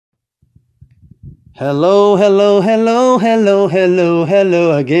Hello, hello, hello, hello, hello,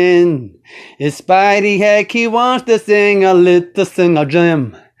 hello again. It's Spidey Heck, he wants to sing a little sing a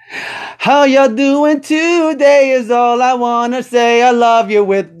gem. How y'all doing today is all I wanna say. I love you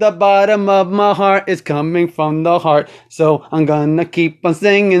with the bottom of my heart. It's coming from the heart. So I'm gonna keep on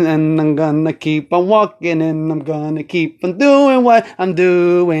singing and I'm gonna keep on walking and I'm gonna keep on doing what I'm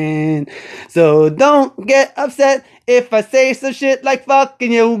doing. So don't get upset if I say some shit like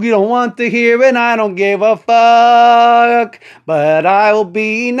fucking you don't want to hear it. I don't give a fuck. But I will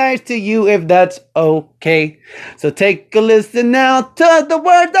be nice to you if that's okay. So take a listen now to the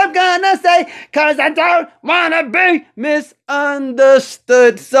words I'm gonna say, cause I don't wanna be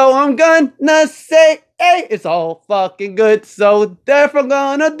misunderstood. So I'm gonna say, hey, it's all fucking good. So therefore I'm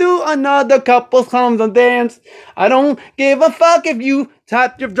gonna do another couple songs and dance. I don't give a fuck if you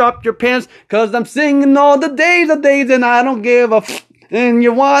drop your pants, cause I'm singing all the days and I don't give a f. And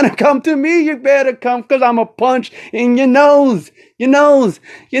you wanna come to me, you better come, cause I'm a punch in your nose. Your nose.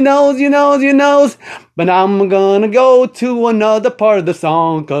 But I'm gonna go to another part of the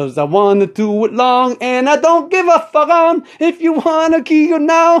song, cause I wanna do it long, and I don't give a fuck on if you wanna keep it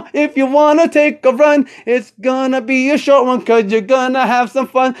now, if you wanna take a run, it's gonna be a short one, cause you're gonna have some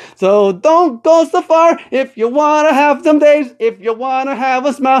fun. So don't go so far if you wanna have some days, if you wanna have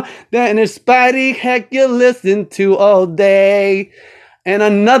a smile, then it's Spidey Heck you listen to all day. And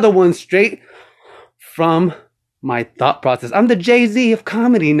another one straight from my thought process. I'm the Jay-Z of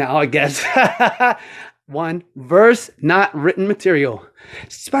comedy now, I guess. One verse, not written material.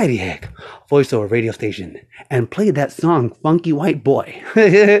 Spidey Heck, voiceover radio station, and play that song, Funky White Boy.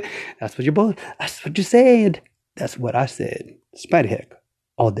 That's what you said. That's what I said. Spidey Heck,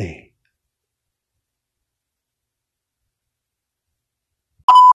 all day.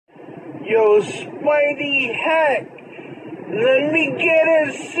 Yo, Spidey Heck, let me get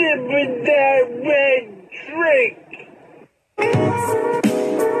a sip of that red drink.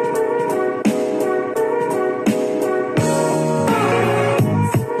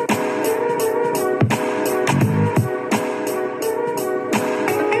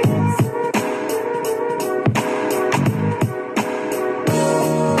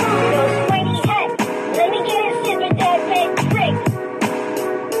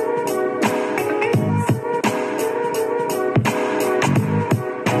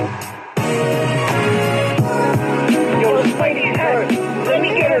 Let me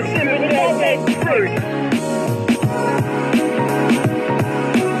get a sip of that red drink.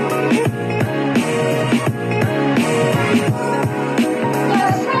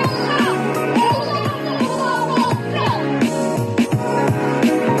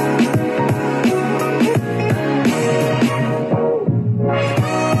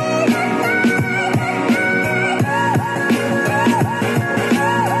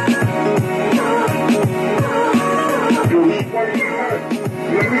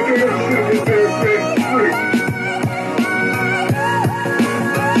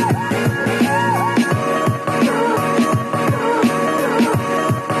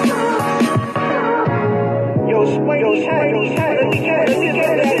 Yo, Spidey Heck.